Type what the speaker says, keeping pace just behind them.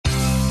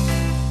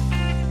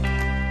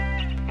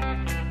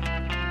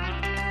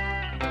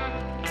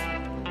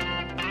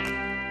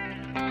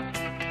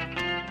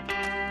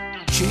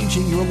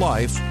changing your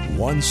life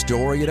one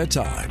story at a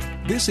time.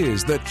 This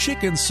is the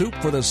Chicken Soup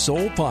for the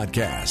Soul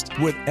podcast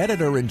with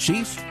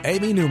Editor-in-Chief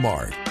Amy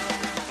Newmark.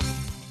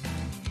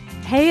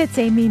 Hey, it's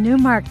Amy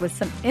Newmark with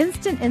some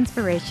instant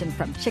inspiration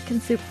from Chicken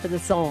Soup for the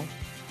Soul.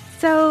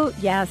 So,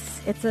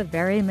 yes, it's a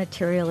very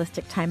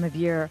materialistic time of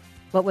year,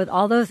 but with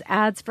all those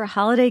ads for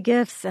holiday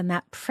gifts and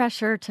that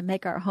pressure to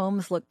make our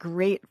homes look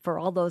great for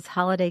all those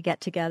holiday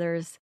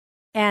get-togethers.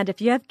 And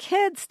if you have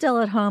kids still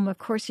at home, of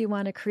course, you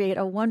want to create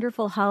a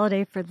wonderful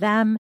holiday for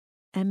them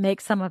and make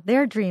some of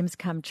their dreams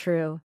come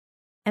true.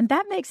 And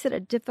that makes it a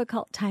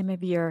difficult time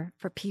of year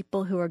for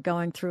people who are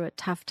going through a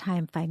tough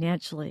time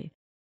financially,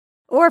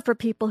 or for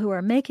people who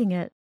are making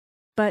it,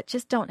 but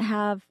just don't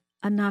have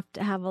enough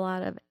to have a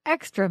lot of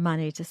extra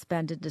money to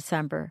spend in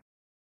December.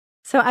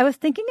 So I was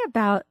thinking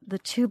about the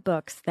two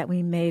books that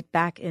we made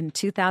back in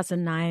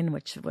 2009,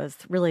 which was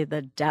really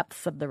the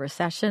depths of the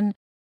recession.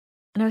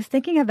 And I was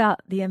thinking about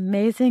the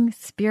amazing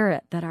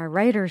spirit that our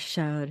writers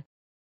showed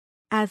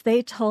as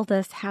they told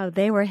us how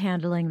they were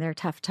handling their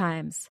tough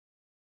times.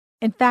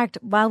 In fact,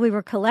 while we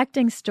were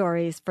collecting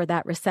stories for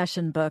that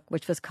recession book,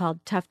 which was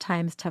called Tough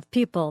Times, Tough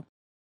People,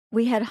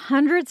 we had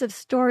hundreds of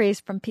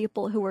stories from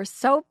people who were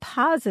so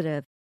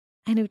positive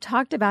and who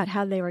talked about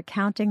how they were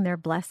counting their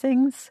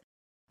blessings.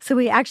 So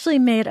we actually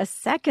made a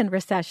second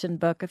recession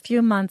book a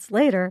few months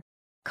later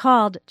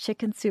called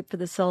Chicken Soup for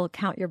the Soul,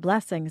 Count Your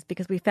Blessings,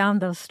 because we found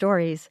those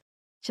stories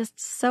just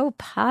so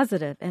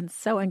positive and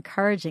so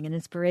encouraging and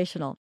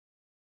inspirational.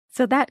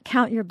 So that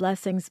Count Your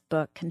Blessings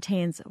book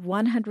contains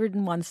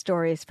 101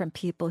 stories from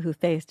people who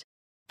faced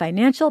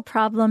financial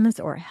problems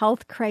or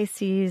health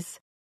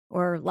crises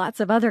or lots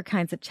of other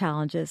kinds of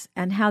challenges,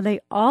 and how they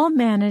all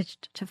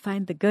managed to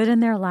find the good in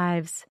their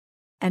lives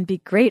and be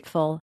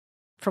grateful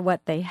for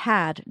what they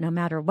had, no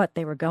matter what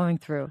they were going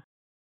through.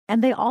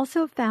 And they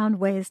also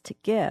found ways to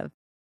give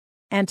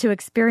and to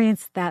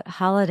experience that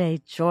holiday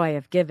joy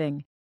of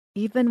giving,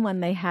 even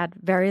when they had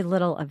very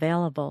little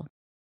available.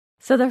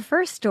 So the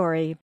first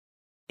story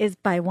is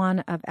by one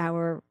of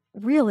our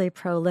really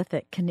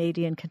prolific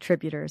Canadian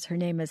contributors. Her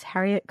name is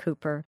Harriet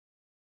Cooper,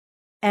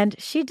 and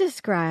she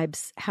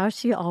describes how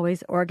she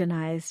always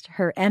organized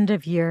her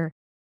end-of-year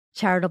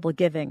charitable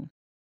giving.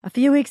 A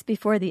few weeks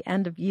before the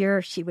end of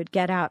year, she would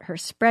get out her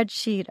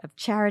spreadsheet of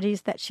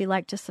charities that she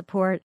liked to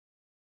support,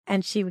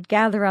 and she would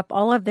gather up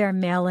all of their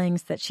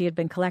mailings that she had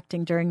been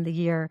collecting during the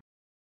year,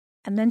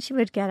 and then she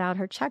would get out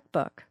her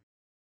checkbook.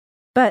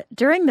 But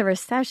during the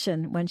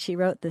recession, when she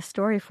wrote this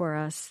story for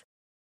us,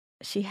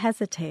 she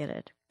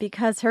hesitated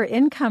because her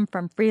income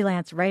from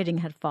freelance writing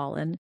had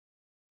fallen,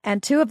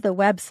 and two of the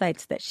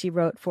websites that she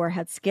wrote for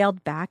had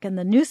scaled back, and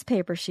the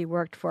newspaper she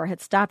worked for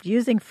had stopped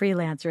using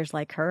freelancers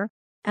like her,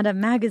 and a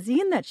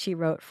magazine that she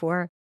wrote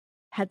for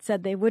had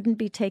said they wouldn't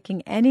be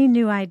taking any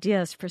new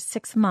ideas for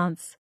 6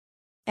 months,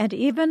 and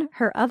even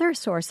her other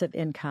source of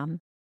income,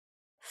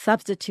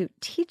 substitute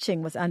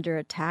teaching, was under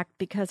attack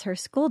because her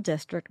school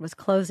district was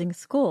closing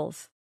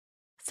schools.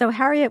 So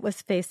Harriet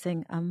was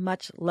facing a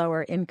much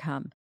lower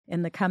income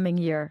in the coming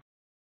year,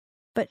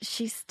 but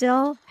she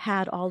still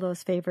had all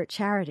those favorite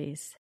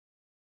charities.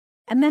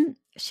 And then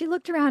she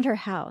looked around her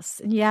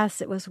house, and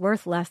yes, it was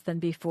worth less than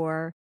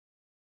before,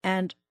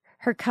 and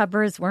her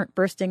cupboards weren't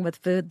bursting with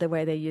food the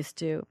way they used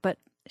to, but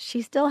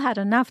she still had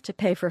enough to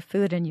pay for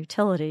food and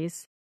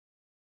utilities.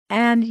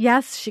 And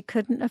yes, she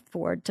couldn't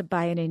afford to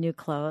buy any new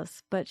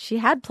clothes, but she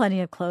had plenty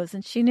of clothes,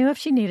 and she knew if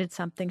she needed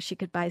something, she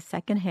could buy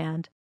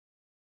secondhand.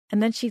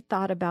 And then she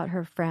thought about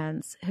her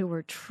friends who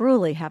were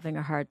truly having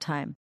a hard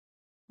time.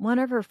 One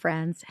of her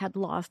friends had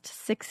lost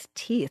 6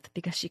 teeth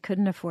because she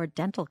couldn't afford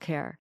dental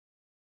care.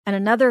 And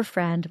another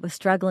friend was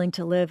struggling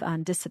to live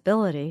on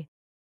disability.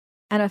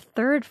 And a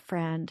third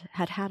friend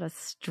had had a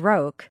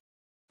stroke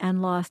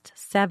and lost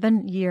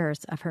 7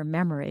 years of her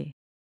memory.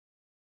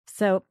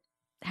 So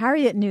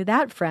Harriet knew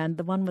that friend,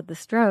 the one with the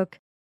stroke,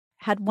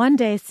 had one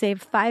day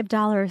saved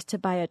 $5 to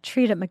buy a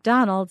treat at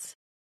McDonald's,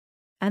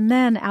 and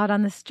then out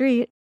on the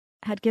street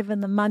had given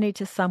the money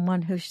to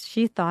someone who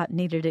she thought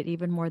needed it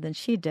even more than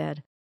she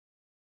did.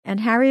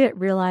 And Harriet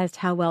realized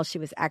how well she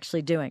was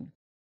actually doing.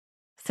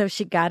 So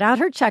she got out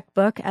her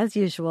checkbook, as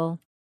usual,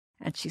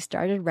 and she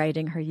started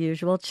writing her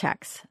usual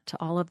checks to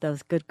all of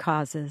those good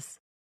causes.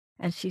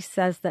 And she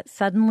says that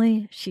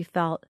suddenly she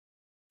felt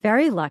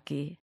very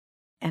lucky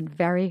and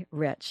very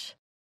rich,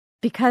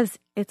 because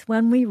it's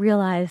when we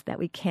realize that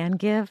we can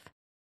give,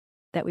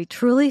 that we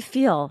truly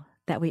feel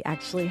that we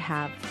actually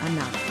have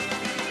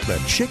enough.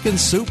 The Chicken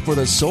Soup for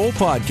the Soul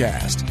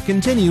podcast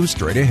continues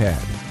straight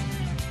ahead.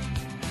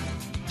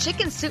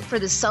 Chicken Soup for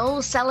the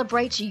Soul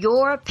celebrates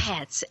your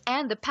pets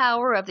and the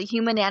power of the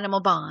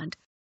human-animal bond.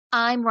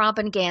 I'm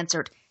Robin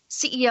Gansert,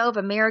 CEO of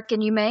American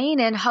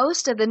Humane and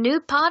host of the new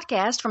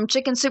podcast from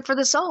Chicken Soup for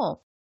the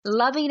Soul,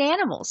 Loving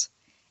Animals.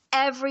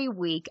 Every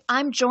week,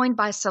 I'm joined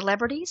by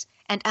celebrities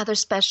and other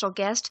special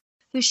guests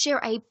who share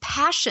a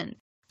passion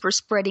for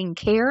spreading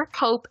care,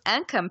 hope,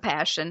 and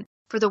compassion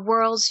for the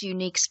world's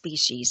unique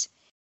species.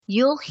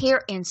 You'll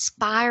hear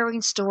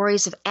inspiring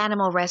stories of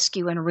animal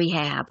rescue and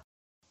rehab,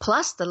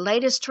 plus the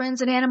latest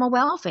trends in animal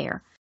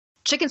welfare.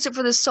 Chicken Soup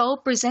for the Soul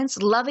presents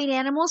Loving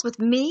Animals with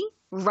me,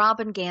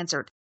 Robin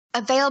Ganzert.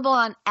 Available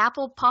on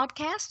Apple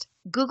Podcast,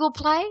 Google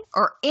Play,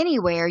 or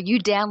anywhere you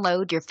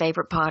download your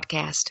favorite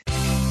podcast.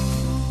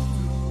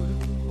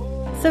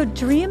 So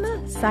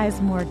Dreama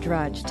Sizemore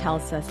Drudge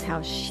tells us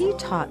how she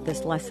taught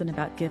this lesson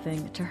about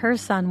giving to her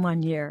son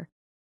one year.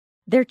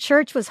 Their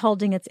church was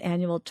holding its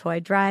annual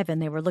toy drive,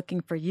 and they were looking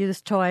for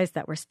used toys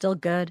that were still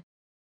good.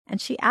 And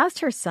she asked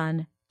her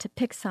son to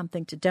pick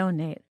something to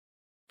donate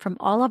from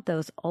all of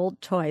those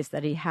old toys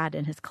that he had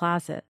in his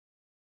closet.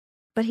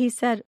 But he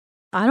said,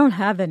 "I don't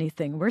have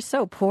anything. We're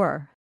so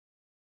poor."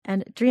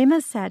 And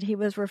Dreama said he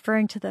was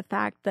referring to the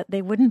fact that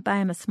they wouldn't buy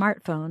him a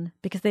smartphone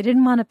because they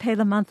didn't want to pay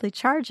the monthly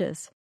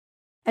charges.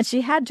 And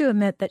she had to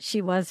admit that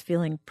she was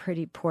feeling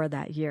pretty poor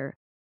that year.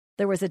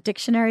 There was a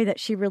dictionary that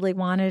she really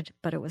wanted,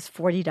 but it was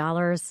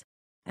 $40.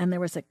 And there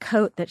was a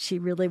coat that she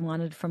really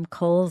wanted from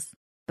Kohl's,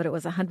 but it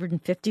was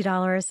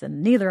 $150,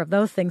 and neither of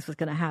those things was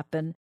going to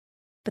happen.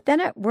 But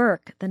then at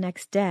work the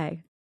next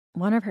day,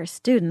 one of her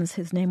students,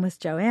 whose name was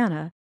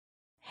Joanna,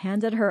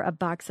 handed her a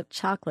box of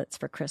chocolates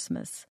for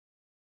Christmas.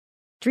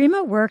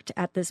 Dreama worked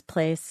at this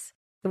place.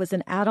 It was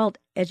an adult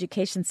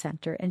education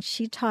center, and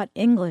she taught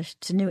English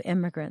to new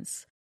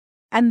immigrants.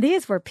 And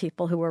these were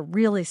people who were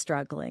really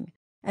struggling.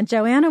 And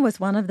Joanna was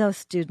one of those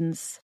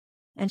students,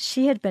 and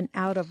she had been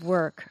out of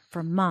work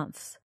for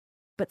months.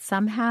 But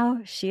somehow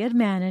she had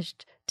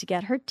managed to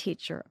get her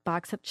teacher a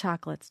box of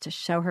chocolates to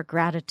show her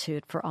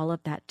gratitude for all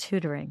of that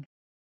tutoring.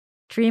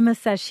 Dreama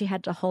says she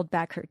had to hold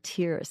back her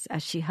tears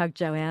as she hugged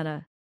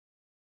Joanna.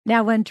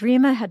 Now, when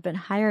Dreama had been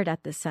hired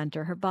at the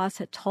center, her boss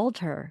had told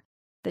her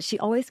that she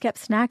always kept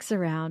snacks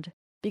around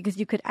because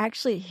you could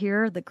actually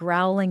hear the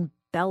growling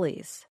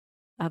bellies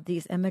of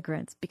these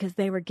immigrants because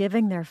they were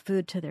giving their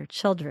food to their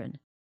children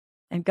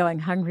and going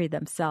hungry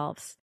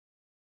themselves.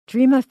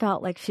 Dreama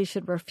felt like she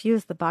should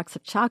refuse the box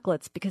of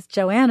chocolates because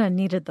Joanna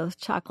needed those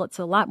chocolates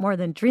a lot more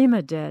than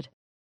Dreama did.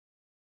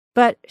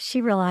 But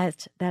she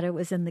realized that it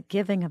was in the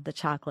giving of the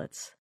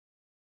chocolates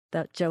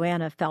that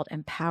Joanna felt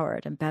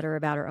empowered and better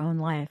about her own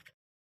life.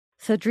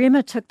 So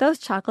Dreama took those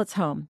chocolates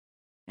home,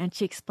 and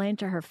she explained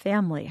to her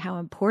family how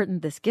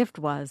important this gift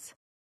was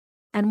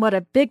and what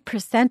a big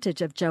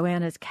percentage of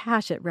Joanna's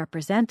cash it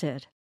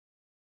represented.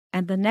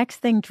 And the next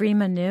thing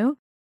Dreama knew,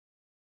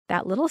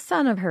 that little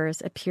son of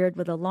hers appeared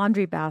with a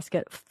laundry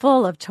basket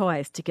full of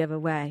toys to give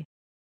away,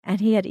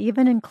 and he had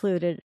even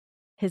included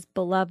his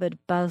beloved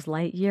Buzz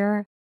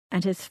Lightyear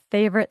and his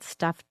favorite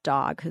stuffed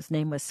dog, whose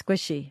name was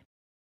Squishy.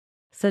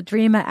 So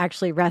Dreama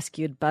actually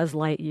rescued Buzz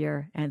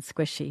Lightyear and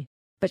Squishy,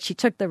 but she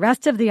took the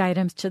rest of the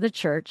items to the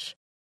church,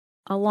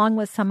 along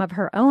with some of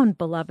her own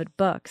beloved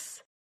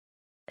books.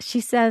 She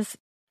says,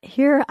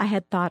 "Here I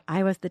had thought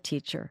I was the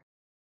teacher,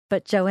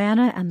 but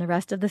Joanna and the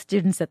rest of the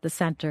students at the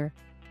center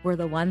were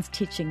the ones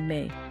teaching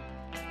me.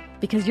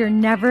 Because you're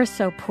never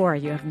so poor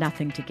you have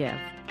nothing to give."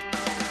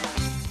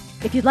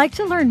 If you'd like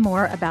to learn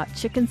more about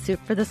Chicken Soup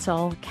for the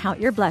Soul, Count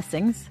Your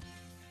Blessings,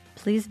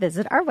 please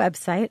visit our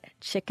website,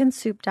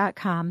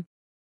 chickensoup.com,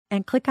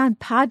 and click on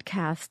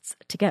podcasts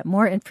to get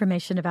more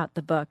information about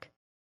the book.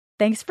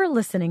 Thanks for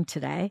listening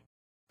today.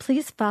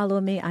 Please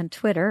follow me on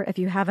Twitter if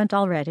you haven't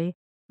already.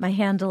 My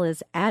handle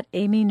is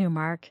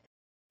 @AmyNewmark,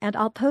 and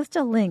I'll post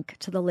a link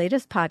to the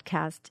latest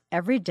podcast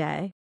every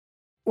day,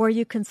 or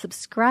you can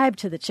subscribe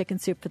to the Chicken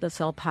Soup for the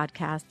Soul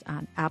podcast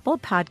on Apple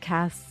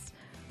Podcasts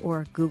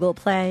or Google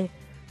Play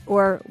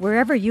or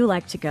wherever you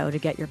like to go to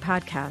get your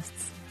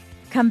podcasts.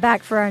 Come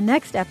back for our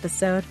next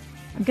episode.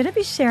 I'm going to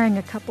be sharing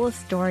a couple of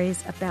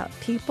stories about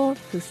people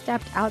who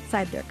stepped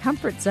outside their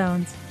comfort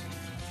zones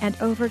and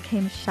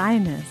overcame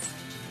shyness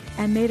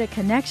and made a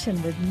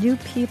connection with new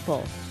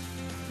people,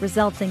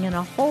 resulting in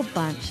a whole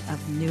bunch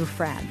of new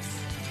friends.